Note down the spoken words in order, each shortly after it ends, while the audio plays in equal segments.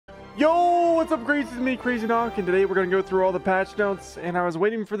Yo, what's up, Crazy? It's me, CrazyNoc, and today we're going to go through all the patch notes, and I was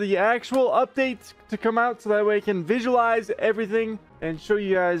waiting for the actual updates to come out so that way I can visualize everything and show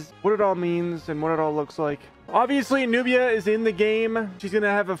you guys what it all means and what it all looks like. Obviously, Nubia is in the game. She's going to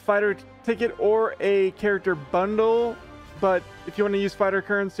have a fighter ticket or a character bundle, but if you want to use fighter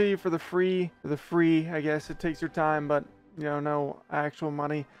currency for the free, I guess it takes your time, but you know, no actual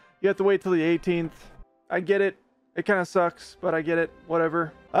money. You have to wait till the 18th. I get it. It kind of sucks, but I get it.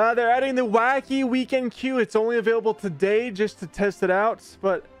 Whatever. They're adding the wacky weekend queue. It's only available today just to test it out,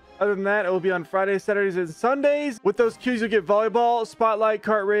 but other than that, it will be on Fridays, Saturdays, and Sundays. With those queues, you'll get volleyball, spotlight,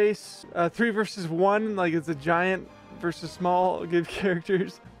 kart race, 3 versus 1, like it's a giant versus small give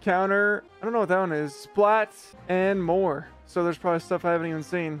characters, counter, I don't know what that one is, splat, and more. So there's probably stuff I haven't even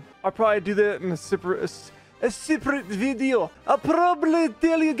seen. I'll probably do that in a separate video. I'll probably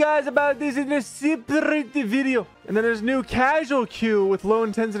tell you guys about this in a separate video. And then there's new casual queue with low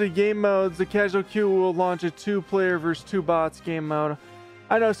intensity game modes. The casual queue will launch a 2-player versus 2 bots game mode.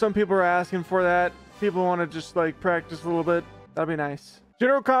 I know some people are asking for that. People want to just like practice a little bit. That'd be nice.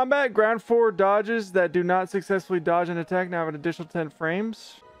 General combat, ground forward dodges that do not successfully dodge an attack now have an additional 10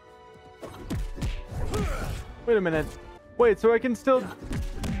 frames. Wait a minute. Wait, so I can still...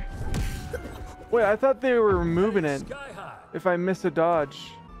 Wait, I thought they were removing it if I miss a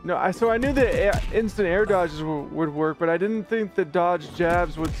dodge. No, so I knew that instant air dodges would work, but I didn't think that dodge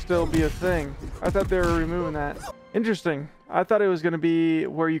jabs would still be a thing. I thought they were removing that. Interesting. I thought it was going to be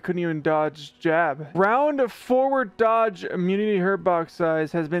where you couldn't even dodge jab. Round forward dodge immunity hurt box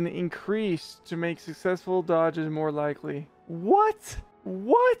size has been increased to make successful dodges more likely. What?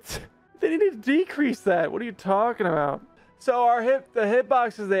 What? They need to decrease that. What are you talking about? So the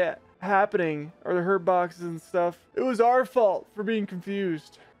hitboxes that happening, or the hurt boxes and stuff, it was our fault for being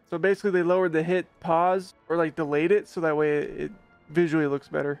confused. So basically they lowered the hit pause or like delayed it so that way it visually looks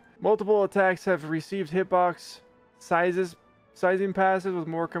better. Multiple attacks have received hitbox sizing passes, with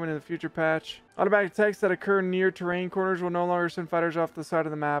more coming in the future patch. Automatic attacks that occur near terrain corners will no longer send fighters off the side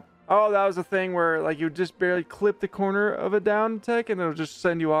of the map. Oh, that was a thing where like you just barely clip the corner of a down tech and it'll just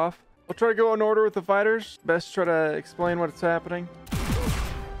send you off. I'll try to go in order with the fighters. Best try to explain what's happening.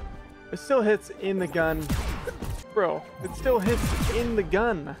 It still hits in the gun. Bro, it still hits in the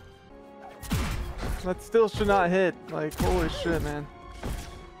gun. That still should not hit. Like, holy shit, man.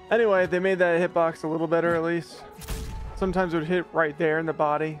 Anyway, they made that hitbox a little better at least. Sometimes it would hit right there in the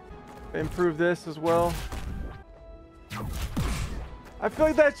body. They improved this as well. I feel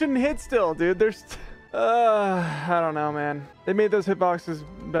like that shouldn't hit still, dude. There's... I don't know, man. They made those hitboxes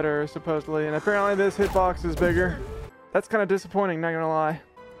better, supposedly. And apparently this hitbox is bigger. That's kind of disappointing, not gonna lie.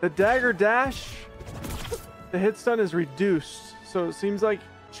 The dagger dash, the hit stun is reduced, so it seems like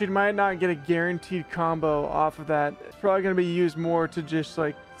she might not get a guaranteed combo off of that. It's probably going to be used more to just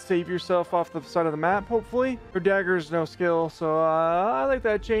like save yourself off the side of the map, hopefully. Her dagger is no skill, so I like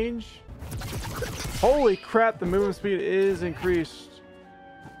that change. Holy crap, the movement speed is increased.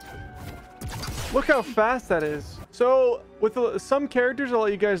 Look how fast that is. So with some characters, I'll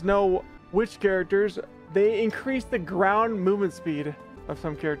let you guys know which characters, they increase the ground movement speed of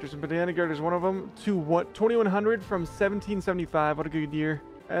some characters, and Banana Guard is one of them, to what, 2100 from 1775. What a good year.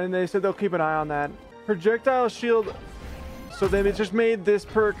 And they said they'll keep an eye on that. Projectile shield, so they just made this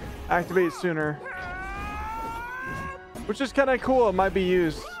perk activate sooner, which is kind of cool. It might be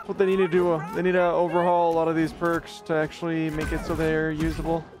used. That's what they need to do. They need to overhaul a lot of these perks to actually make it so they're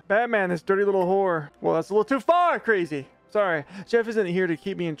usable. Batman, this dirty little whore. Well, that's a little too far, Crazy. Sorry, Jeff isn't here to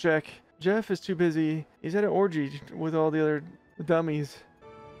keep me in check. Jeff is too busy. He's at an orgy with all the other dummies.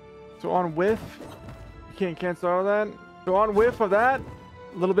 So on whiff, you can't cancel all that. So on whiff of that,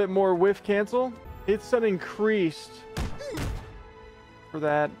 a little bit more whiff cancel. Hit stun increased for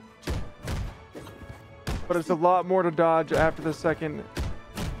that, but it's a lot more to dodge after the second.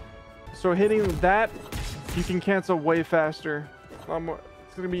 So hitting that, you can cancel way faster. A lot more.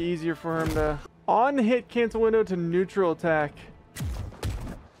 It's gonna be easier for him to on hit cancel window to neutral attack.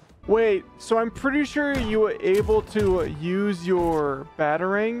 Wait, so I'm pretty sure you were able to use your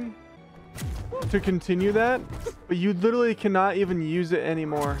batarang to continue that, but you literally cannot even use it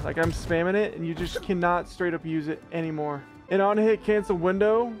anymore. Like, I'm spamming it and you just cannot straight up use it anymore. And on hit cancel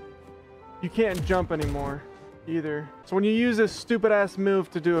window, you can't jump anymore either. So when you use this stupid ass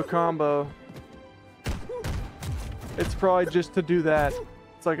move to do a combo, it's probably just to do that.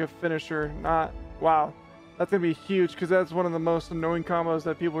 It's like a finisher, not... Wow. That's going to be huge because that's one of the most annoying combos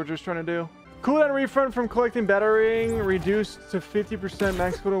that people are just trying to do. Cooldown refund from collecting batarang reduced to 50%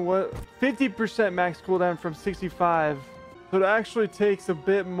 max cooldown. What? 50% max cooldown from 65. So it actually takes a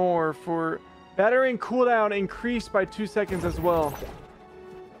bit more for batarang cooldown increased by 2 seconds as well.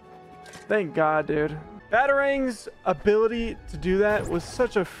 Thank God, dude. Batarang's ability to do that was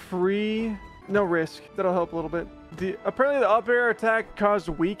such a free, no risk. That'll help a little bit. Apparently the up air attack caused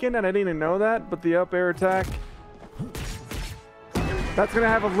weaken, and I didn't even know that, but the up air attack, that's gonna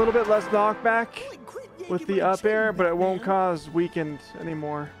have a little bit less knockback with the up air, but it won't cause weakened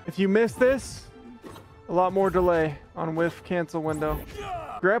anymore. If you miss this, a lot more delay on whiff cancel window.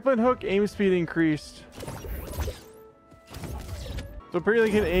 Grappling hook aim speed increased. So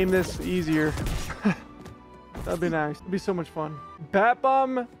apparently you can aim this easier. That'd be nice. It'd be so much fun. Bat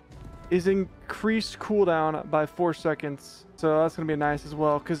bomb is increased cooldown by 4 seconds. So that's gonna be nice as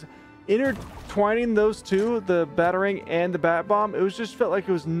well. Because intertwining those two, the batarang and the bat bomb, it was just felt like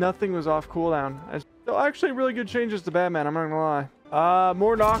it was nothing was off cooldown. So actually really good changes to Batman, I'm not gonna lie.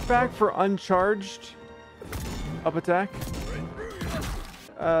 More knockback for uncharged up attack.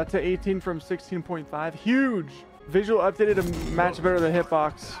 To 18 from 16.5. Huge. Visual updated to match better the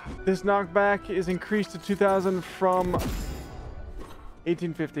hitbox. This knockback is increased to 2000 from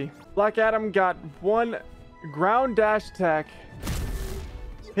 1850. Black Adam got 1 ground dash attack.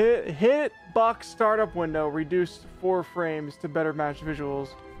 Hit box startup window reduced 4 frames to better match visuals.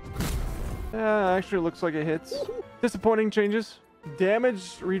 Actually looks like it hits. Disappointing changes.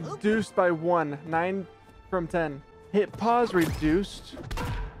 Damage reduced by 1, 9 from 10. Hit pause reduced.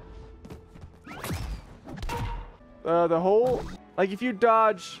 The whole, like if you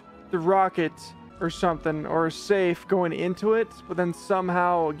dodge the rocket or something, or a safe going into it, but then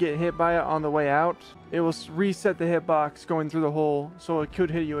somehow get hit by it on the way out, it will reset the hitbox going through the hole, so it could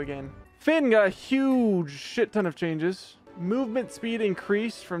hit you again. Finn got a huge shit ton of changes. Movement speed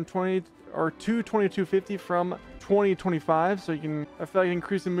increased from 20 or to 2250 from 2025, so you can, I feel like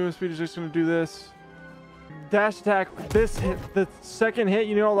increasing movement speed is just going to do this. Dash attack, this hit, the second hit,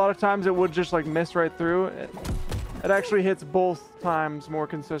 you know, a lot of times it would just like miss right through. It actually hits both times more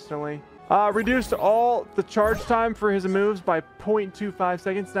consistently. Reduced all the charge time for his moves by 0.25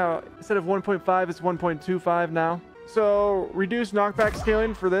 seconds. Now, instead of 1.5, it's 1.25 now. So, reduced knockback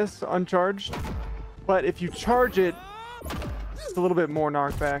scaling for this, uncharged. But if you charge it, it's a little bit more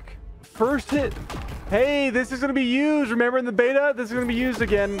knockback. First hit. Hey, this is going to be used. Remember in the beta? This is going to be used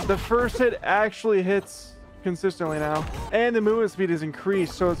again. The first hit actually hits consistently now. And the movement speed is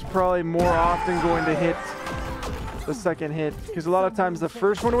increased, so it's probably more often going to hit the second hit, because a lot of times the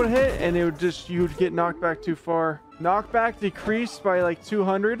first one would hit and it would just, you would get knocked back too far. Knockback decreased by like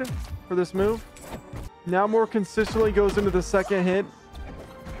 200 for this move. Now more consistently goes into the second hit.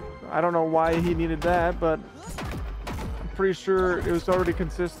 I don't know why he needed that, but I'm pretty sure it was already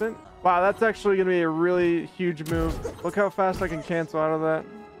consistent. Wow, that's actually going to be a really huge move. Look how fast I can cancel out of that.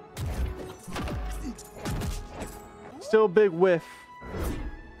 Still big whiff.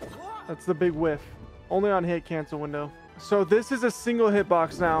 That's the big whiff. Only on hit cancel window. So this is a single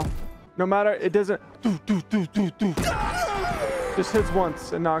hitbox now. No matter, it doesn't just hits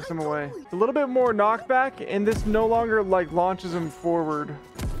once and knocks him away. A little bit more knockback, and this no longer like launches him forward.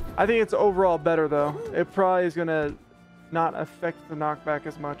 I think it's overall better though. It probably is gonna not affect the knockback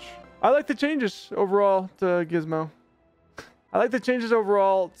as much. I like the changes overall to Gizmo. I like the changes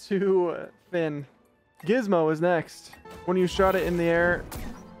overall to Finn. Gizmo is next. When you shot it in the air,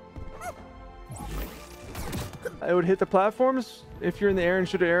 it would hit the platforms. If you're in the air and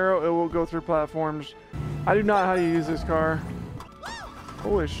shoot an arrow, it will go through platforms. I do not know how to use this car.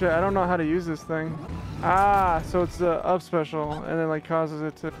 Holy shit, I don't know how to use this thing. Ah, so it's the up special, and then like causes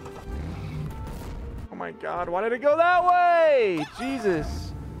it to... Oh my god, why did it go that way?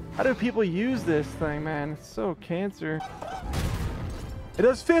 Jesus. How do people use this thing, man? It's so cancer. It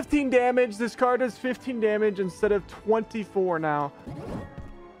does 15 damage. This car does 15 damage instead of 24 now.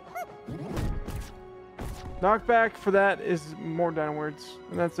 Knockback for that is more downwards,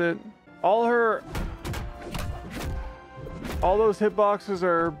 and that's it. All those hitboxes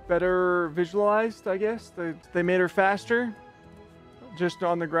are better visualized, I guess. They made her faster, just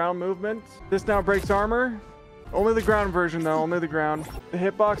on the ground movement. This now breaks armor. Only the ground version though, only the ground. The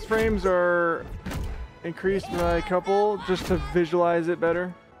hitbox frames are increased by a couple just to visualize it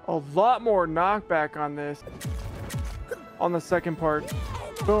better. A lot more knockback on this, on the second part.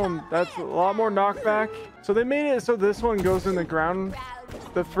 Boom, that's a lot more knockback. So they made it so this one goes in the ground,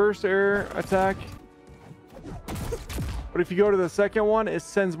 the first air attack. But if you go to the second one, it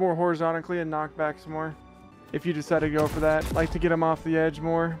sends more horizontally and knockbacks more. If you decide to go for that, like to get them off the edge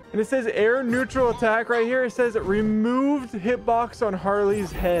more. And it says air neutral attack right here. It says removed hitbox on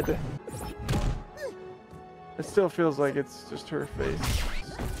Harley's head. It still feels like it's just her face.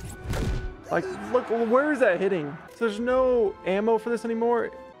 Like, look, where is that hitting? So there's no ammo for this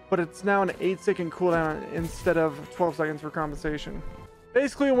anymore, but it's now an 8-second cooldown instead of 12 seconds for compensation.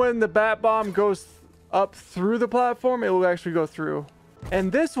 Basically, when the bat bomb goes up through the platform, it will actually go through.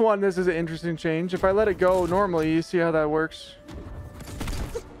 And this one, this is an interesting change. If I let it go normally, you see how that works.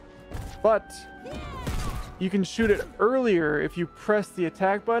 But you can shoot it earlier if you press the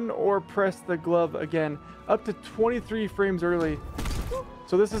attack button or press the glove again, up to 23 frames early.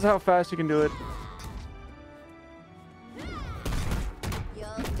 So this is how fast you can do it.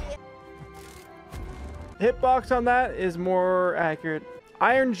 Hitbox on that is more accurate.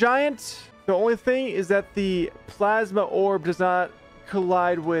 Iron Giant, the only thing is that the plasma orb does not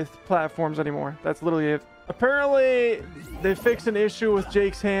collide with platforms anymore. That's literally it. Apparently, they fixed an issue with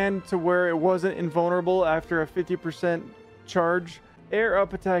Jake's hand to where it wasn't invulnerable after a 50% charge. Air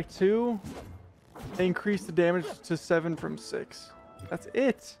up attack 2. They increased the damage to 7 from 6. That's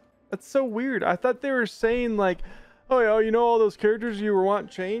it. That's so weird. I thought they were saying like, oh yeah, you know all those characters you were wanting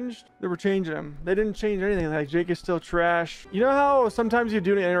changed? They were changing them. They didn't change anything. Like Jake is still trash. You know how sometimes you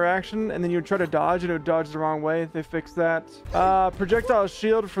do an interaction and then you try to dodge and it would dodge the wrong way? They fixed that. Projectile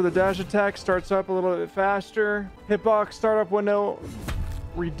shield for the dash attack starts up a little bit faster. Hitbox startup window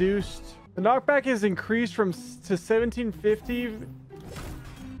reduced. The knockback is increased from to 1750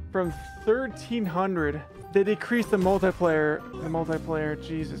 from 1300. They decreased the multiplayer.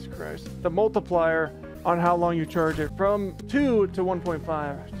 Jesus Christ. The multiplier on how long you charge it from 2 to 1.5.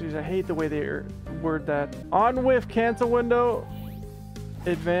 Jeez, I hate the way they word that. On whiff cancel window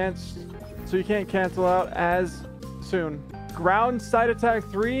advanced, so you can't cancel out as soon. Ground side attack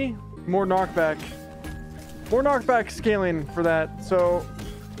 3, more knockback. More knockback scaling for that. So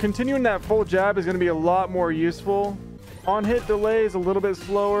continuing that full jab is going to be a lot more useful. On hit delay is a little bit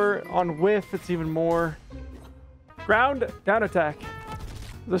slower. On whiff, it's even more. Ground down attack.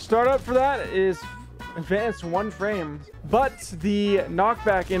 The startup for that is advanced 1 frame, but the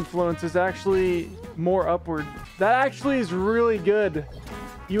knockback influence is actually more upward. That actually is really good.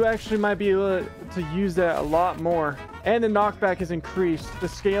 You actually might be able to use that a lot more. And the knockback is increased. The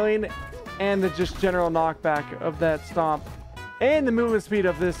scaling and the just general knockback of that stomp. And the movement speed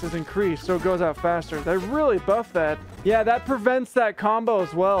of this is increased, so it goes out faster. They really buffed that. Yeah, that prevents that combo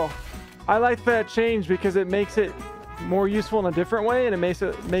as well. I like that change because it makes it more useful in a different way, and it makes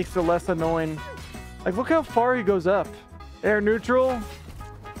it less annoying. Like, look how far he goes up. Air neutral.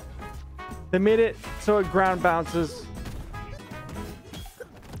 They made it so it ground bounces.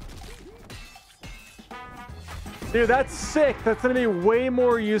 Dude, that's sick. That's gonna be way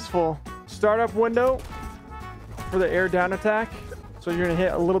more useful. Startup window for the air down attack. So you're gonna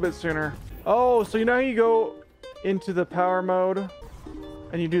hit a little bit sooner. Oh, so you know how you go into the power mode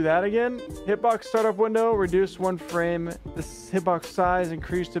and you do that again? Hitbox startup window, reduce 1 frame. This hitbox size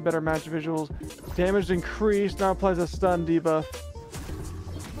increased to better match visuals. Damage increased, now applies a stun debuff.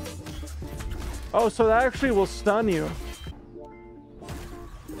 Oh, so that actually will stun you.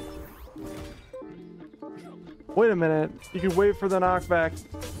 Wait a minute. You can wait for the knockback.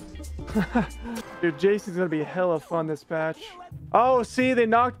 Dude, Jason's gonna be hella fun this patch. Oh, see, they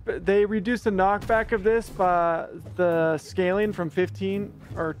reduced the knockback of this by the scaling from 15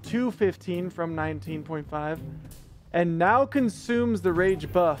 or to 15 from 19.5, and now consumes the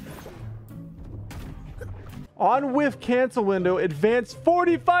rage buff. On whiff cancel window, advanced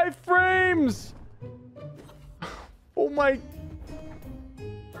 45 frames. Oh my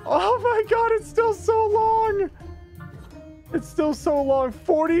god, it's still so long. It's still so long.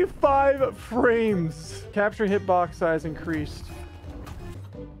 45 frames. Capture hitbox size increased.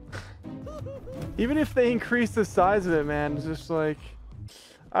 Even if they increase the size of it, man, it's just like,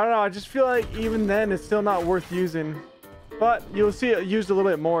 I don't know. I just feel like even then it's still not worth using. But you'll see it used a little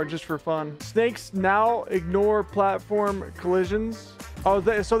bit more just for fun. Snakes now ignore platform collisions. Oh,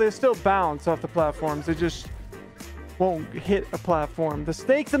 so they still bounce off the platforms. They just won't hit a platform. The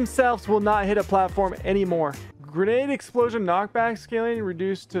snakes themselves will not hit a platform anymore. Grenade explosion knockback scaling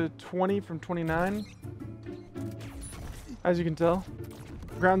reduced to 20 from 29. As you can tell.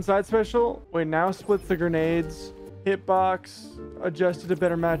 Ground side special. Wait, now splits the grenades. Hitbox adjusted to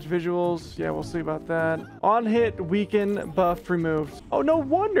better match visuals. Yeah, we'll see about that. On hit, weaken, buff removed. Oh, no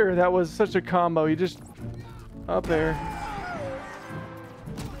wonder that was such a combo. You just up there.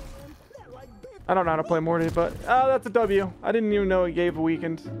 I don't know how to play Morty, but that's a W. I didn't even know it gave a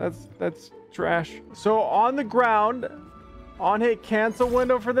weakened. That's trash. So on the ground, on hit cancel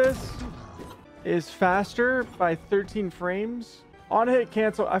window for this is faster by 13 frames. On hit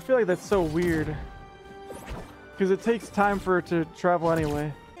cancel, I feel like that's so weird because it takes time for it to travel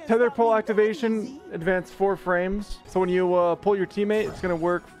anyway. Tether pull activation, advance 4 frames. So when you pull your teammate, it's gonna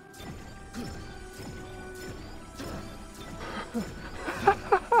work.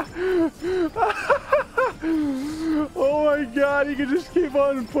 Oh my god, you can just keep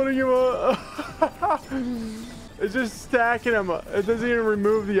on putting him up. It's just stacking them. It doesn't even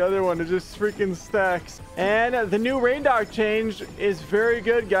remove the other one. It just freaking stacks. And the new rain dog change is very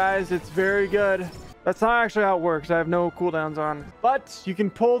good, guys. It's very good. That's not actually how it works. I have no cooldowns on. But you can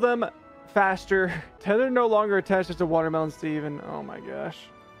pull them faster. Tether no longer attaches to watermelon Steven. Oh my gosh.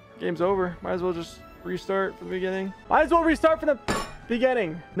 Game's over. Might as well just restart from the beginning. Might as well restart from the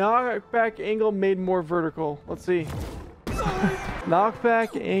beginning. Knockback angle made more vertical. Let's see.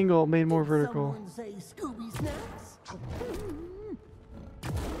 Knockback angle made more vertical.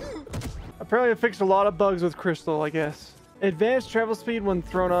 Apparently it fixed a lot of bugs with Crystal, I guess. Advanced travel speed when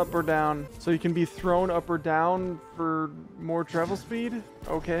thrown up or down. So you can be thrown up or down for more travel speed.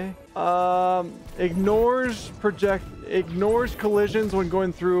 Okay. Ignores collisions when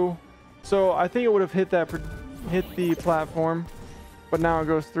going through. So I think it would have hit the platform, but now it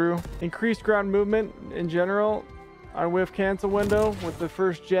goes through. Increased ground movement in general. On whiff cancel window with the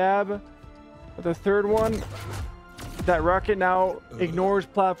first jab. With the third one, that rocket now ignores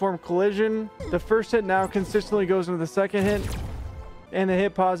platform collision. The first hit now consistently goes into the second hit, and the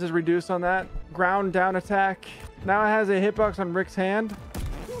hit pause is reduced on that. Ground down attack. Now it has a hitbox on Rick's hand.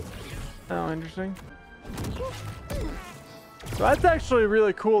 Oh, interesting. So that's actually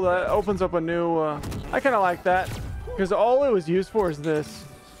really cool. That opens up a new... I kind of like that, because all it was used for is this.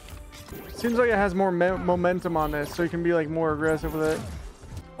 Seems like it has more momentum on this, so you can be like more aggressive with it.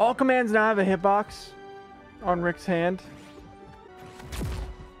 All commands now have a hitbox on Rick's hand.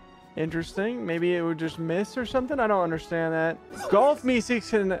 Interesting. Maybe it would just miss or something. I don't understand that. Golf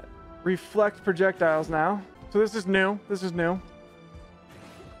Meeseeks can reflect projectiles now. So this is new. This is new.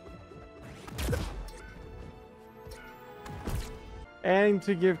 And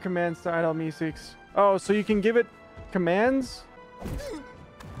to give commands to idle Meeseeks. Oh, so you can give it commands?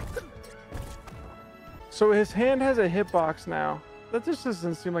 So his hand has a hitbox now. That just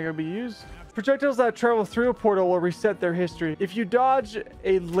doesn't seem like it would be used. Projectiles that travel through a portal will reset their history. If you dodge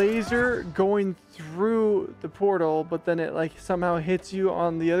a laser going through the portal, but then it like somehow hits you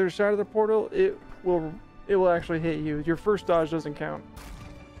on the other side of the portal, it will actually hit you. Your first dodge doesn't count.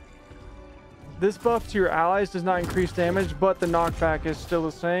 This buff to your allies does not increase damage, but the knockback is still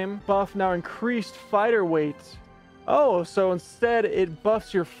the same. Buff now increased fighter weight. Oh, so instead it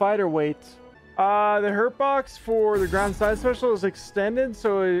buffs your fighter weight. The hurt box for the ground side special is extended,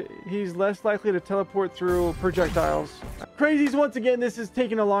 so he's less likely to teleport through projectiles. Crazies, once again, this is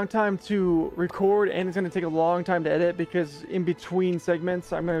taking a long time to record, and it's going to take a long time to edit, because in between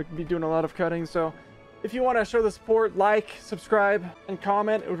segments I'm going to be doing a lot of cutting. So if you want to show the support, like, subscribe, and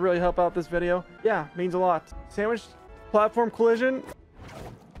comment, it would really help out this video. Yeah, means a lot. Sandwich platform collision.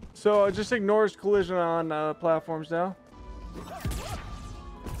 So it just ignores collision on platforms now.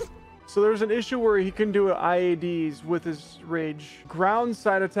 So there's an issue where he can do IADs with his rage. Ground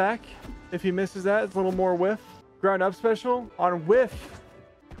side attack. If he misses that, it's a little more whiff. Ground up special on whiff.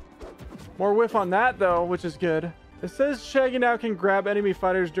 More whiff on that though, which is good. It says Shaggy now can grab enemy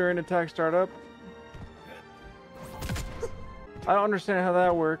fighters during attack startup. I don't understand how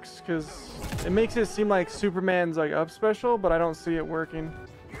that works, because it makes it seem like Superman's like up special, but I don't see it working.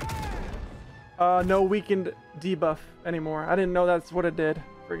 No weakened debuff anymore. I didn't know that's what it did.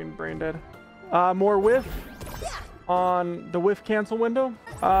 Friggin' brain dead. More whiff on the whiff cancel window.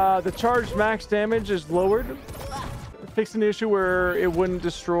 The charged max damage is lowered. Fixed an issue where it wouldn't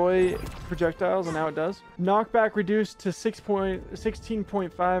destroy projectiles, and now it does. Knockback reduced to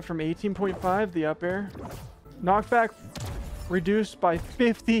 16.5 from 18.5, the up air. Knockback reduced by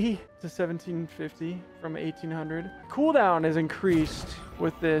 50 to 1750 from 1800. Cooldown is increased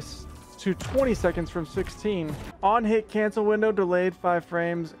with this to 20 seconds from 16. On hit cancel window delayed 5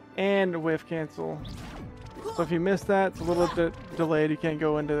 frames, and whiff cancel. So if you miss that, it's a little bit delayed. You can't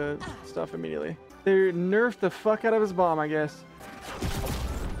go into stuff immediately. They nerfed the fuck out of his bomb, I guess.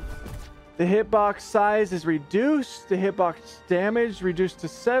 The hitbox size is reduced. The hitbox damage reduced to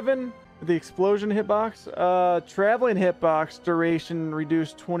 7. The explosion hitbox. Traveling hitbox duration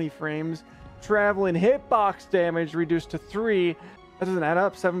reduced 20 frames. Traveling hitbox damage reduced to 3. That doesn't add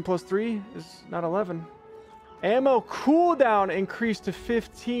up. 7 plus 3 is not 11. Ammo cooldown increased to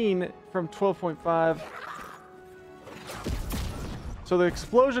 15 from 12.5. So the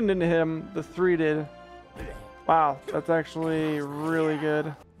explosion didn't hit him. The 3 did. Wow, that's actually really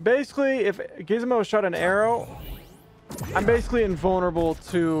good. Basically, if Gizmo shot an arrow, I'm basically invulnerable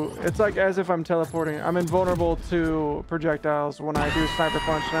to... It's like as if I'm teleporting. I'm invulnerable to projectiles when I do Sniper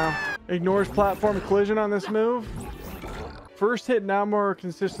Punch now. Ignores platform collision on this move. First hit now more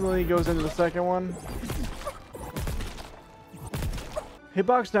consistently goes into the second one.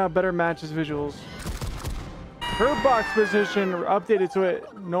 Hitbox now better matches visuals. Hurt box position updated so it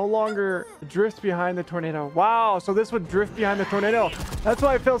no longer drifts behind the tornado. Wow, so this would drift behind the tornado. That's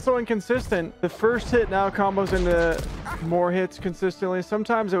why I felt so inconsistent. The first hit now combos into more hits consistently.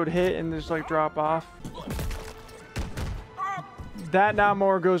 Sometimes it would hit and just like drop off. That now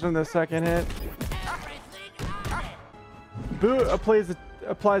more goes in the second hit. Boot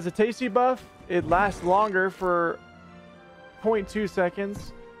applies a tasty buff. It lasts longer for 0.2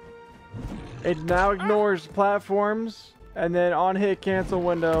 seconds. It now ignores platforms, and then on hit cancel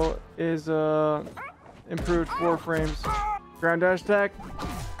window is improved 4 frames. Ground dash attack,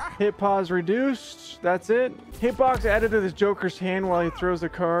 hit pause reduced. That's it. Hitbox added to this Joker's hand while he throws a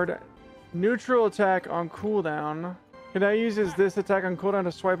card. Neutral attack on cooldown. Can I use this attack on cooldown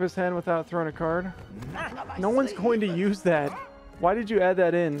to swipe his hand without throwing a card? No one's going to use that. Why did you add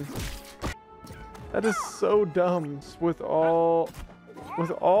that in? That is so dumb. With all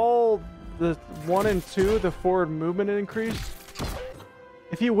the 1 and 2, the forward movement increase.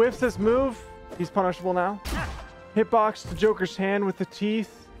 If he whiffs this move, he's punishable now. Hitbox the Joker's hand with the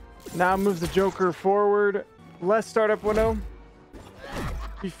teeth. Now moves the Joker forward. Less startup window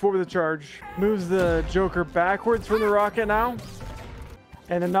before the charge. Moves the Joker backwards from the rocket now.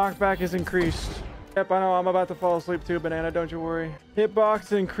 And the knockback is increased. Yep, I know I'm about to fall asleep too, Banana, don't you worry.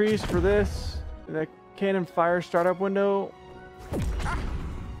 Hitbox increased for this. The cannon fire startup window.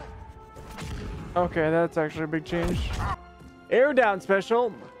 Okay, that's actually a big change. Air down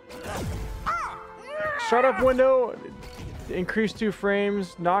special. Startup window increased 2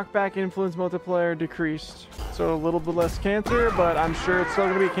 frames. Knockback influence multiplier decreased. So a little bit less cancer, but I'm sure it's still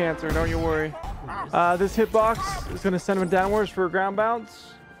going to be cancer. Don't you worry. This hitbox is going to send him downwards for a ground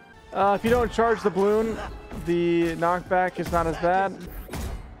bounce. If you don't charge the balloon, the knockback is not as bad.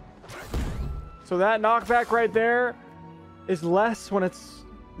 So that knockback right there is less when it's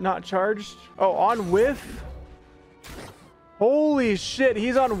not charged. Oh, on whiff. Holy shit,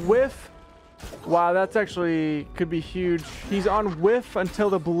 he's on whiff. Wow, that's actually could be huge. He's on whiff until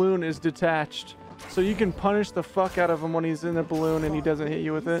the balloon is detached. So you can punish the fuck out of him when he's in the balloon and he doesn't hit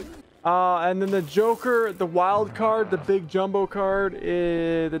you with it. And then the Joker, the wild card, the big jumbo card,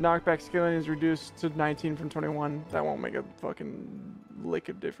 the knockback scaling is reduced to 19 from 21. That won't make a fucking lick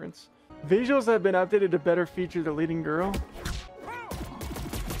of difference. Visuals have been updated to better feature the leading girl.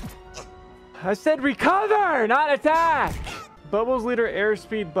 I said recover, not attack! Bubbles leader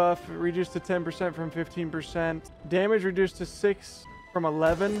airspeed buff reduced to 10% from 15%. Damage reduced to 6 from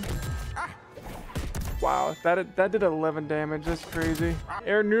 11. Wow, that did 11 damage. That's crazy.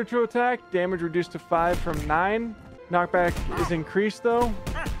 Air neutral attack, damage reduced to 5 from 9. Knockback is increased though.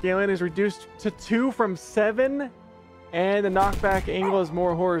 Scaling is reduced to 2 from 7. And the knockback angle is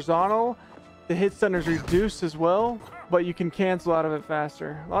more horizontal. The hit stun is reduced as well, but you can cancel out of it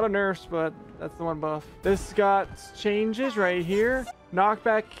faster. A lot of nerfs, but that's the one buff. This got changes right here.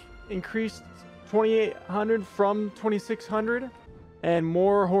 Knockback increased 2800 from 2600 and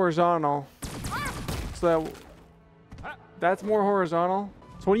more horizontal. So that's more horizontal.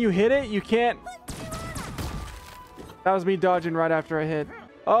 So when you hit it, you can't. That was me dodging right after I hit.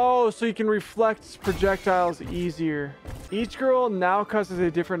 Oh, so you can reflect projectiles easier. Each girl now causes a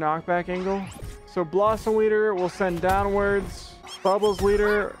different knockback angle. So Blossom leader will send downwards. Bubbles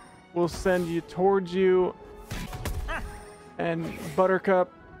leader will send you towards you. And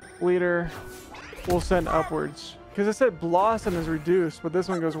Buttercup leader will send upwards. Because I said Blossom is reduced, but this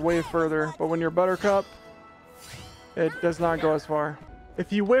one goes way further. But when you're Buttercup, it does not go as far.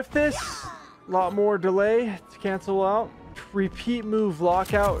 If you whiff this, a lot more delay to cancel out. Repeat move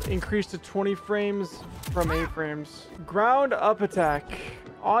lockout increased to 20 frames from 8 frames. Ground up attack.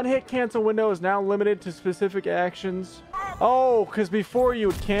 On hit cancel window is now limited to specific actions. Oh, because before you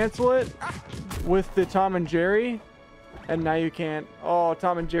would cancel it with the Tom and Jerry, and now you can't. Oh,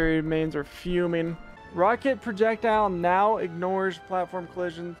 Tom and Jerry mains are fuming. Rocket projectile now ignores platform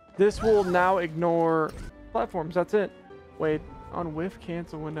collisions. This will now ignore platforms. That's it. Wait, on whiff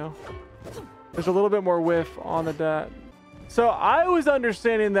cancel window. There's a little bit more whiff on the dot. So I was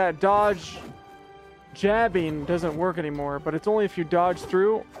understanding that dodge jabbing doesn't work anymore, but it's only if you dodge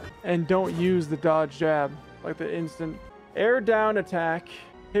through and don't use the dodge jab, like the instant air down attack.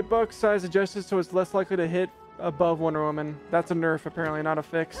 Hitbox size adjusted so it's less likely to hit above Wonder Woman. That's a nerf apparently, not a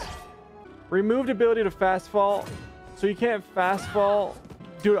fix. Removed ability to fast fall, so you can't fast fall,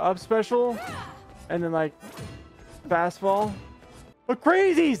 do an up special, and then like fast fall. But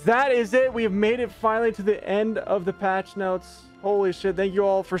crazies, that is it. We have made it finally to the end of the patch notes. Holy shit, thank you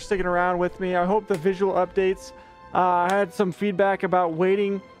all for sticking around with me. I hope the visual updates. I had some feedback about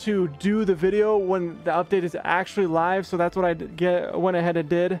waiting to do the video when the update is actually live, so that's what I went ahead and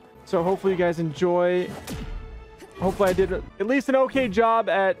did. So hopefully you guys enjoy hopefully I did at least an okay job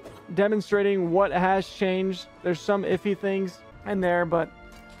at demonstrating what has changed. There's some iffy things in there, but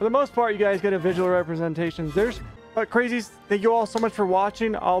for the most part, you guys get a visual representation. There's crazies. Thank you all so much for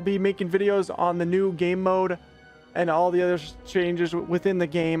watching. I'll be making videos on the new game mode and all the other changes within the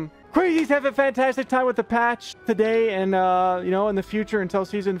game. Crazies, have a fantastic time with the patch today and, you know, in the future until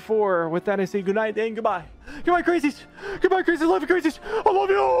season 4. With that, I say goodnight and goodbye. Goodbye, crazies. Goodbye, crazies. Love you, crazies. I love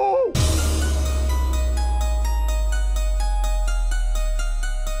you.